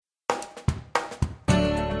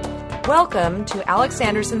Welcome to Alex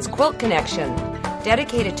Anderson's Quilt Connection,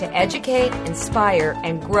 dedicated to educate, inspire,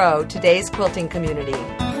 and grow today's quilting community.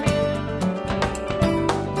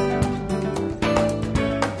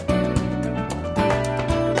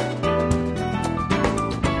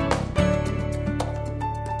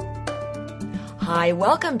 Hi,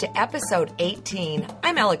 welcome to episode 18.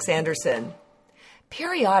 I'm Alex Anderson.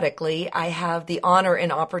 Periodically, I have the honor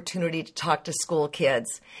and opportunity to talk to school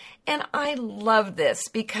kids. And I love this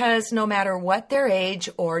because no matter what their age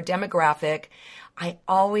or demographic, I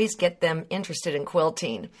always get them interested in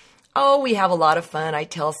quilting. Oh, we have a lot of fun. I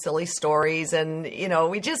tell silly stories and,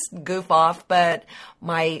 we just goof off. But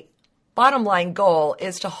my bottom line goal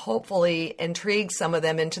is to hopefully intrigue some of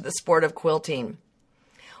them into the sport of quilting.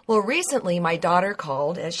 Well, recently my daughter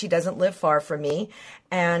called, as she doesn't live far from me,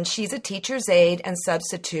 and she's a teacher's aide and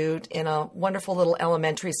substitute in a wonderful little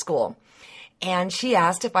elementary school. And she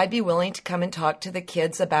asked if I'd be willing to come and talk to the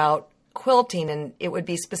kids about quilting, and it would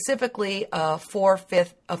be specifically a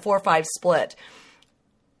 4-5 split.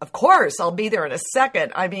 Of course, I'll be there in a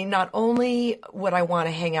second. I mean, not only would I want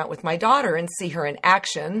to hang out with my daughter and see her in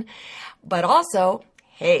action, but also,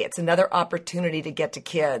 hey, it's another opportunity to get to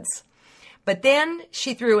kids. But then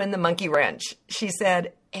she threw in the monkey wrench. She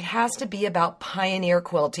said, it has to be about pioneer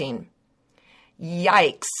quilting.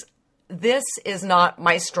 Yikes. This is not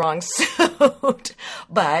my strong suit.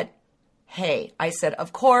 But hey, I said,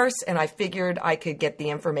 of course, and I figured I could get the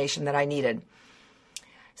information that I needed.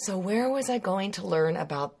 So where was I going to learn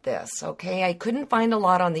about this? Okay, I couldn't find a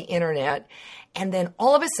lot on the internet. And then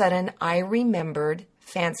all of a sudden, I remembered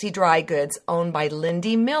Fancy Dry Goods owned by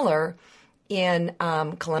Lindy Miller in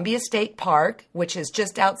Columbia State Park, which is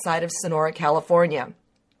just outside of Sonora, California.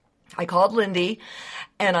 I called Lindy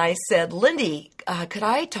and I said, Lindy, could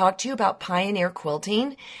I talk to you about pioneer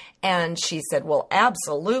quilting? And she said, well,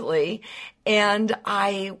 absolutely. And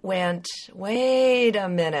I went, wait a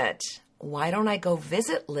minute. Why don't I go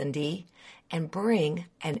visit Lindy and bring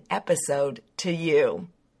an episode to you?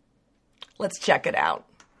 Let's check it out.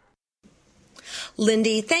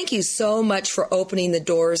 Lindy, thank you so much for opening the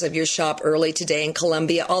doors of your shop early today in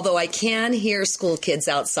Columbia, although I can hear school kids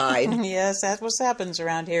outside. Yes, that's what happens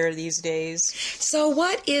around here these days. So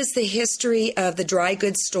what is the history of the dry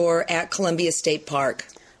goods store at Columbia State Park?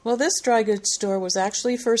 Well, this dry goods store was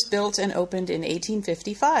actually first built and opened in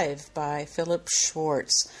 1855 by Philip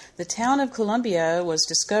Schwartz. The town of Columbia was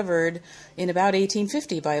discovered in about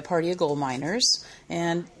 1850 by a party of gold miners,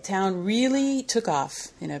 and town really took off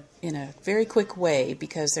in a very quick way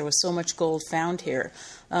because there was so much gold found here.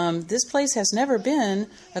 This place has never been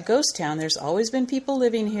a ghost town. There's always been people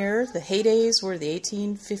living here. The heydays were the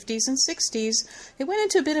 1850s and 60s. It went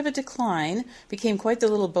into a bit of a decline, became quite the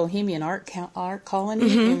little bohemian art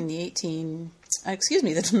colony in the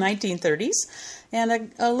 1930s.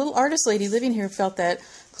 And a little artist lady living here felt that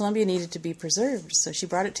Columbia needed to be preserved, so she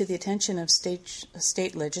brought it to the attention of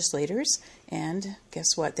state legislators, and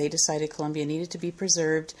guess what? They decided Columbia needed to be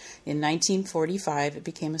preserved. In 1945, it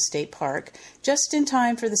became a state park, just in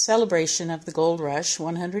time for the celebration of the gold rush,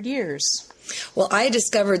 100 years. Well, I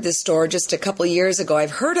discovered this store just a couple of years ago.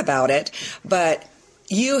 I've heard about it, but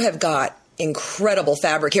you have got incredible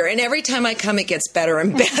fabric here, and every time I come it gets better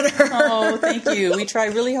and better. Oh, thank you. We try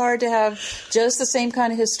really hard to have just the same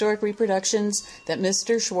kind of historic reproductions that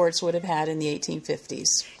Mr. Schwartz would have had in the 1850s.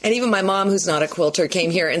 And even my mom, who's not a quilter, came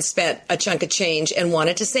here and spent a chunk of change and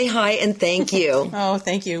wanted to say hi and thank you. Oh,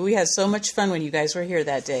 thank you. We had so much fun when you guys were here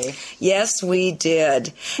that day. Yes, we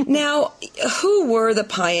did. Now, who were the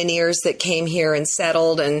pioneers that came here and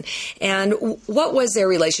settled, and what was their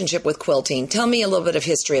relationship with quilting? Tell me a little bit of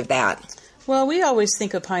history of that. Well, we always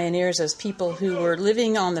think of pioneers as people who were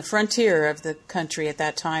living on the frontier of the country at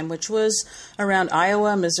that time, which was around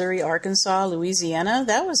Iowa, Missouri, Arkansas, Louisiana.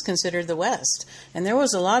 That was considered the West. And there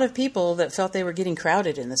was a lot of people that felt they were getting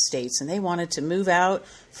crowded in the States, and they wanted to move out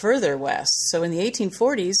further west. So in the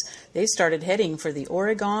 1840s, they started heading for the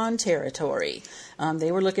Oregon Territory.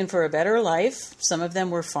 They were looking for a better life. Some of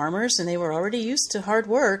them were farmers, and they were already used to hard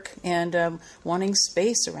work and wanting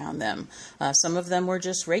space around them. Some of them were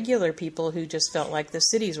just regular people who just felt like the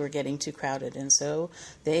cities were getting too crowded, and so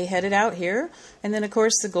they headed out here. And then, of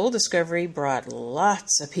course, the gold discovery brought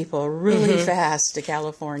lots of people really fast to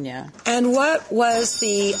California. And what was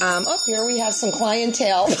the... here we have some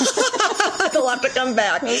clientele. They'll have to come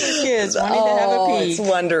back. Those are kids wanting to have a peek. It's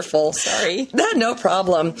wonderful. Sorry. No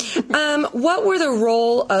problem. What were the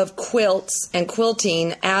role of quilts and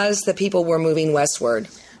quilting as the people were moving westward?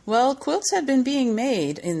 Well, quilts had been being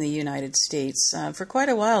made in the United States for quite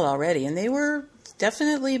a while already, and they were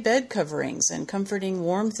definitely bed coverings and comforting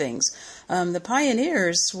warm things. The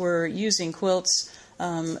pioneers were using quilts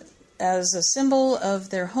as a symbol of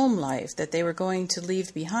their home life that they were going to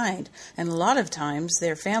leave behind. And a lot of times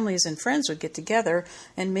their families and friends would get together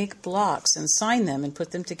and make blocks and sign them and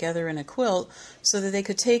put them together in a quilt so that they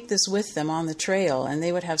could take this with them on the trail, and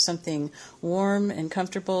they would have something warm and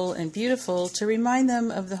comfortable and beautiful to remind them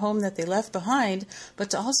of the home that they left behind, but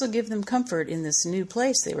to also give them comfort in this new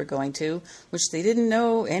place they were going to, which they didn't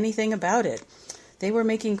know anything about it. They were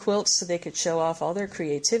making quilts so they could show off all their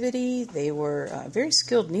creativity. They were very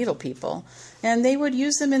skilled needle people, and they would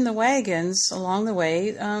use them in the wagons along the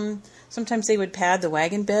way. Sometimes they would pad the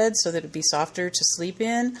wagon bed so that it would be softer to sleep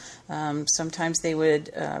in. Sometimes they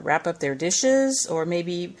would wrap up their dishes, or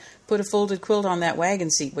maybe put a folded quilt on that wagon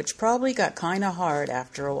seat, which probably got kind of hard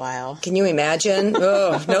after a while. Can you imagine?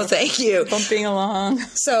 Oh, no thank you. Bumping along.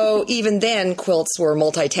 So even then, quilts were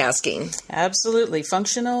multitasking. Absolutely.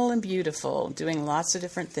 Functional and beautiful, doing lots of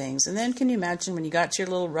different things. And then can you imagine when you got to your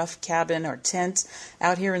little rough cabin or tent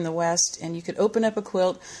out here in the West, and you could open up a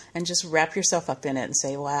quilt and just wrap yourself up in it and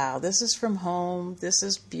say, wow, this is from home. This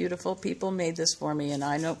is beautiful. People made this for me, and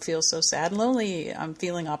I don't feel so sad and lonely. I'm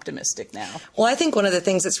feeling optimistic now. Well, I think one of the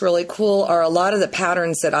things that's really cool are a lot of the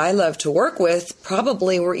patterns that I love to work with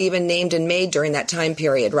probably were even named and made during that time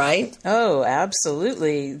period, right? Oh,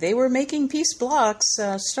 absolutely. They were making piece blocks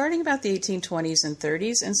starting about the 1820s and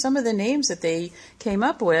 30s, and some of the names that they came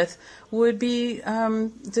up with would be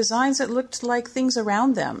designs that looked like things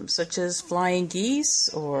around them, such as flying geese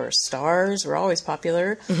or stars were always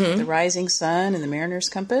popular, the rising sun and the mariner's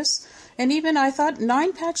compass. And even, I thought,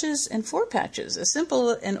 9 patches and 4 patches, as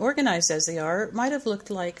simple and organized as they are, might have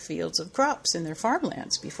looked like fields of crops in their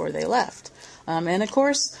farmlands before they left. And, of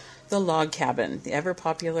course, the log cabin, the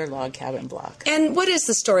ever-popular log cabin block. And what is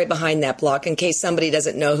the story behind that block, in case somebody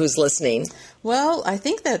doesn't know who's listening? Well, I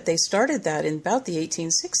think that they started that in about the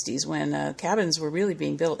 1860s when cabins were really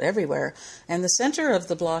being built everywhere. And the center of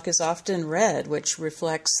the block is often red, which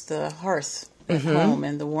reflects the hearth at home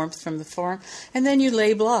and the warmth from the farm. And then you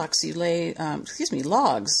lay blocks,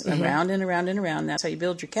 logs around and around and around. That's how you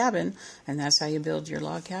build your cabin, and that's how you build your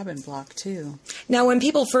log cabin block too. Now, when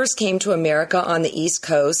people first came to America on the East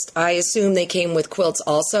Coast, I assume they came with quilts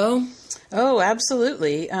also? Oh,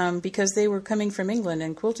 absolutely, because they were coming from England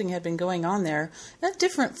and quilting had been going on there in a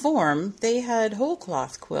different form. They had whole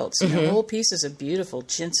cloth quilts, whole pieces of beautiful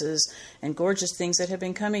chintzes and gorgeous things that had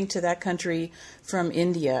been coming to that country from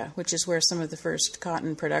India, which is where some of the first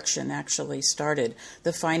cotton production actually started.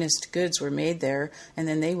 The finest goods were made there, and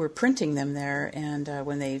then they were printing them there, and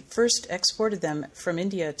when they first exported them from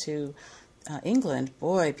India to England,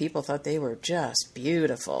 boy, people thought they were just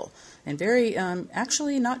beautiful and very,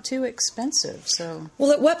 actually not too expensive. So,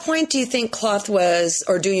 well, at what point do you think cloth was,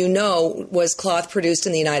 or do you know, was cloth produced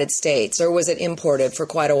in the United States, or was it imported for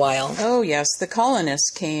quite a while? Oh, yes. The colonists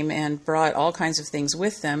came and brought all kinds of things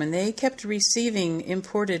with them, and they kept receiving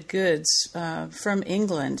imported goods from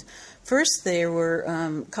England. First, there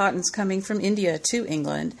were cottons coming from India to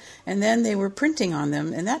England, and then they were printing on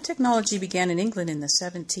them, and that technology began in England in the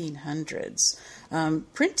 1700s.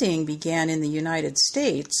 Printing began in the United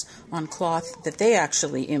States on cloth that they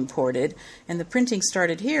actually imported, and the printing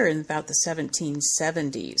started here in about the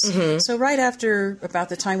 1770s. So right after about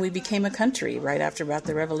the time we became a country, right after about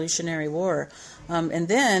the Revolutionary War. And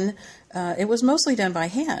then it was mostly done by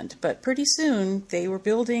hand, but pretty soon they were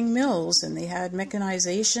building mills, and they had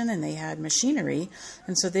mechanization, and they had machinery,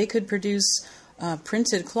 and so they could produce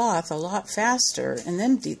printed cloth a lot faster, and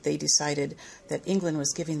then they decided that England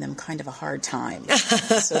was giving them kind of a hard time.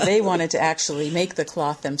 So they wanted to actually make the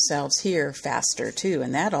cloth themselves here faster, too,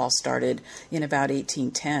 and that all started in about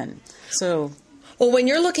 1810. So, well, when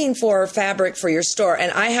you're looking for fabric for your store,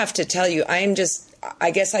 and I have to tell you,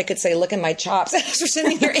 I guess I could say, look at my chops after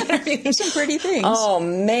sitting here interviewing. Some pretty things. Oh,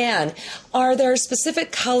 man. Are there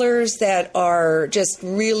specific colors that are just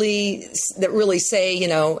really say,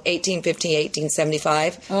 1850,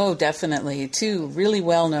 1875? Oh, definitely. 2 really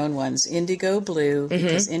well-known ones. Indigo blue,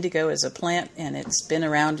 because indigo is a plant, and it's been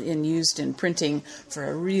around and used in printing for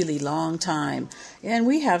a really long time. And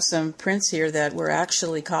we have some prints here that were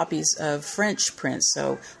actually copies of French prints,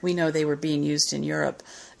 so we know they were being used in Europe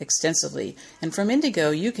extensively. And from indigo,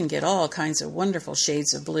 you can get all kinds of wonderful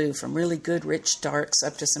shades of blue, from really good rich darks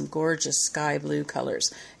up to some gorgeous sky blue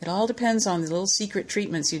colors. It all depends on the little secret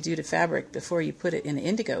treatments you do to fabric before you put it in an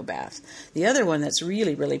indigo bath. The other one that's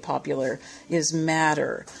really, really popular is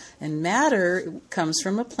madder. And madder comes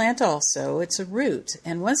from a plant also. It's a root.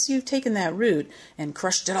 And once you've taken that root and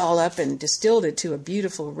crushed it all up and distilled it to a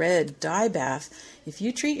beautiful red dye bath, if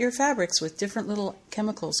you treat your fabrics with different little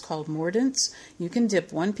chemicals called mordants, you can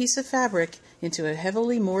dip one piece of fabric into a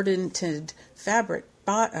heavily mordanted fabric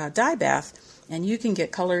dye bath, And you can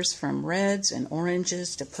get colors from reds and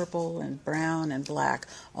oranges to purple and brown and black,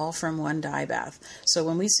 all from one dye bath. So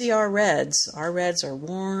when we see our reds are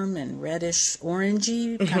warm and reddish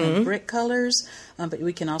orangey kind of brick colors, but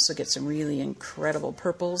we can also get some really incredible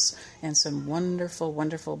purples and some wonderful,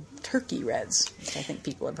 wonderful turkey reds, which I think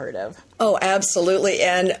people have heard of. Oh, absolutely.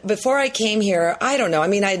 And before I came here, I don't know. I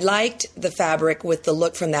mean, I liked the fabric with the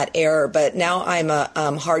look from that era, but now I'm a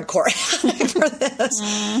hardcore addict for this.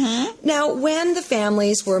 Now, when the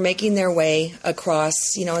families were making their way across,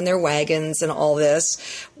 in their wagons and all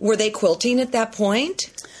this, were they quilting at that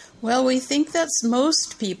point? Well, we think that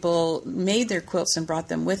most people made their quilts and brought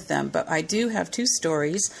them with them, but I do have two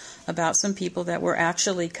stories about some people that were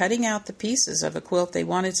actually cutting out the pieces of a quilt they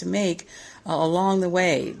wanted to make along the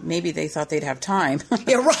way. Maybe they thought they'd have time.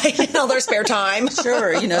 Yeah, right. Their spare time.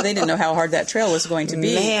 Sure. They didn't know how hard that trail was going to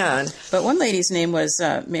be. Man. But one lady's name was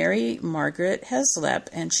Mary Margaret Heslep,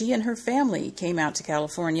 and she and her family came out to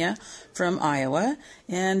California from Iowa,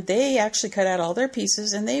 and they actually cut out all their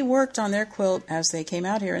pieces, and they worked on their quilt as they came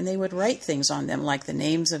out here, and they would write things on them, like the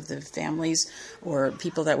names of the families or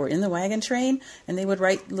people that were in the wagon train, and they would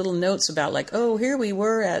write little notes about, like, oh, here we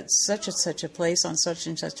were at such and such a place on such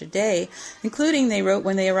and such a day, including they wrote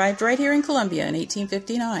when they arrived right here in Columbia in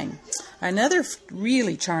 1859. Another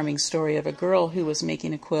really charming story of a girl who was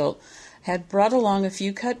making a quilt had brought along a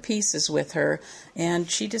few cut pieces with her, and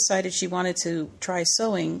she decided she wanted to try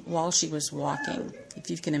sewing while she was walking.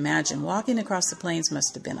 If you can imagine, walking across the plains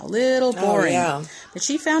must have been a little boring. Oh, yeah. But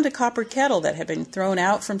she found a copper kettle that had been thrown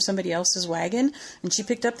out from somebody else's wagon, and she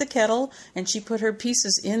picked up the kettle, and she put her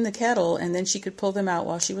pieces in the kettle, and then she could pull them out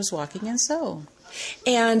while she was walking and sew.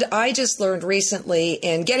 And I just learned recently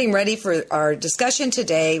in getting ready for our discussion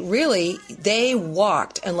today, really, they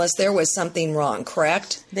walked unless there was something wrong,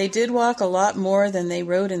 correct? They did walk a lot more than they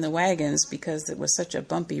rode in the wagons because it was such a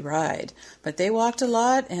bumpy ride. But they walked a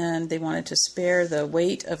lot, and they wanted to spare the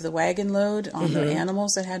weight of the wagon load on the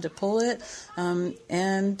animals that had to pull it.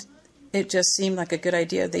 And it just seemed like a good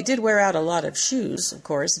idea. They did wear out a lot of shoes, of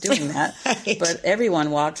course, doing that. Right. But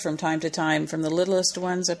everyone walked from time to time, from the littlest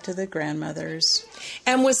ones up to the grandmothers.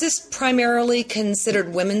 And was this primarily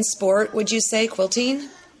considered women's sport, would you say, quilting?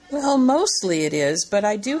 Well, mostly it is, but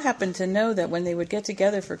I do happen to know that when they would get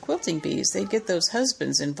together for quilting bees, they'd get those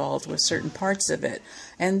husbands involved with certain parts of it.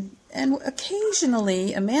 And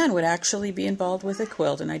occasionally a man would actually be involved with a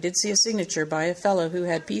quilt, and I did see a signature by a fellow who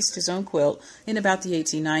had pieced his own quilt in about the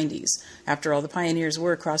 1890s. After all, the pioneers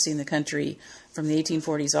were crossing the country from the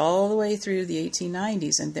 1840s all the way through the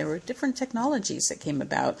 1890s, and there were different technologies that came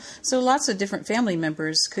about, so lots of different family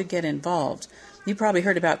members could get involved. You probably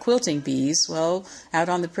heard about quilting bees. Well, out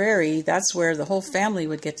on the prairie, that's where the whole family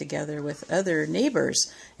would get together with other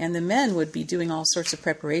neighbors, and the men would be doing all sorts of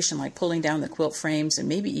preparation, like pulling down the quilt frames and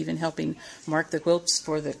maybe even helping mark the quilts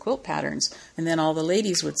for the quilt patterns. And then all the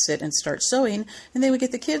ladies would sit and start sewing, and they would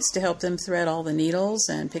get the kids to help them thread all the needles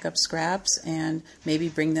and pick up scraps and maybe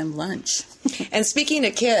bring them lunch. And speaking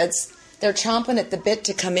of kids, they're chomping at the bit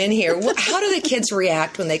to come in here. How do the kids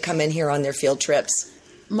react when they come in here on their field trips?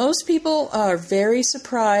 Most people are very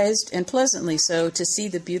surprised, and pleasantly so, to see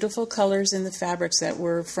the beautiful colors in the fabrics that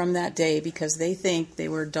were from that day because they think they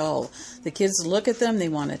were dull. The kids look at them, they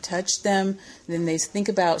want to touch them, then they think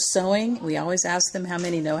about sewing. We always ask them how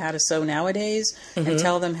many know how to sew nowadays and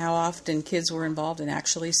tell them how often kids were involved in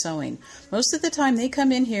actually sewing. Most of the time they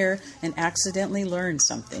come in here and accidentally learn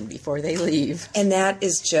something before they leave. And that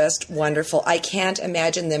is just wonderful. I can't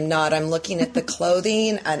imagine them not. I'm looking at the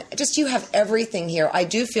clothing, and just you have everything here. I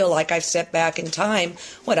do feel like I've stepped back in time,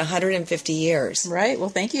 150 years. Right. Well,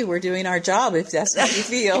 thank you. We're doing our job if that's what you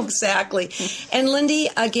feel. Exactly. And Lindy,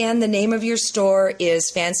 again, the name of your store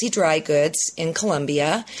is Fancy Dry Goods in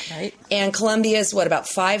Columbia. Right. And Columbia is, about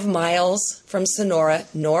 5 miles from Sonora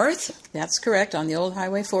north? That's correct, on the old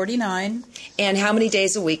Highway 49. And how many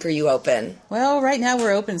days a week are you open? Well, right now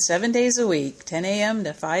we're open 7 days a week, 10 a.m.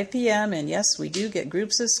 to 5 p.m. And yes, we do get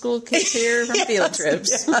groups of school kids here from field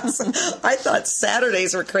trips. Yes. I thought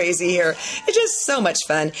Saturdays were crazy here. It's just so much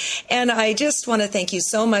fun. And I just want to thank you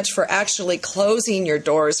so much for actually closing your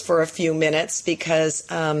doors for a few minutes because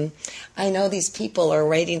I know these people are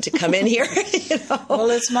waiting to come in here. Well,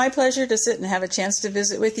 it's my pleasure to sit and have a chance to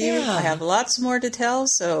visit with you. Yeah. I have lots more to tell,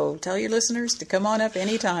 so tell your listeners to come on up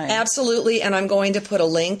anytime. Absolutely, and I'm going to put a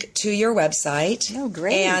link to your website. Oh,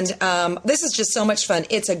 great. And this is just so much fun.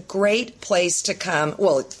 It's a great place to come.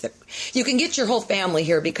 Well, You can get your whole family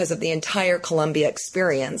here because of the entire Columbia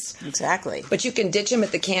experience. Exactly. But you can ditch them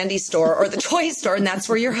at the candy store or the toy store, and that's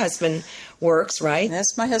where your husband works, right?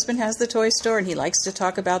 Yes, my husband has the toy store, and he likes to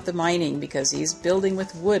talk about the mining because he's building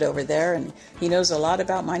with wood over there, and he knows a lot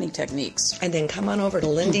about mining techniques. And then come on over to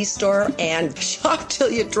Lindy's store and shop till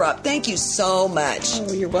you drop. Thank you so much.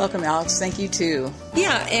 Oh, you're welcome, Alex. Thank you, too.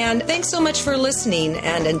 Yeah, and thanks so much for listening.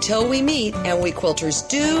 And until we meet, and we quilters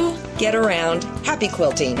do get around, happy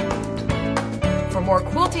quilting. For more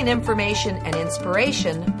quilting information and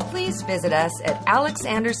inspiration, please visit us at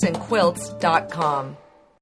alexandersonquilts.com.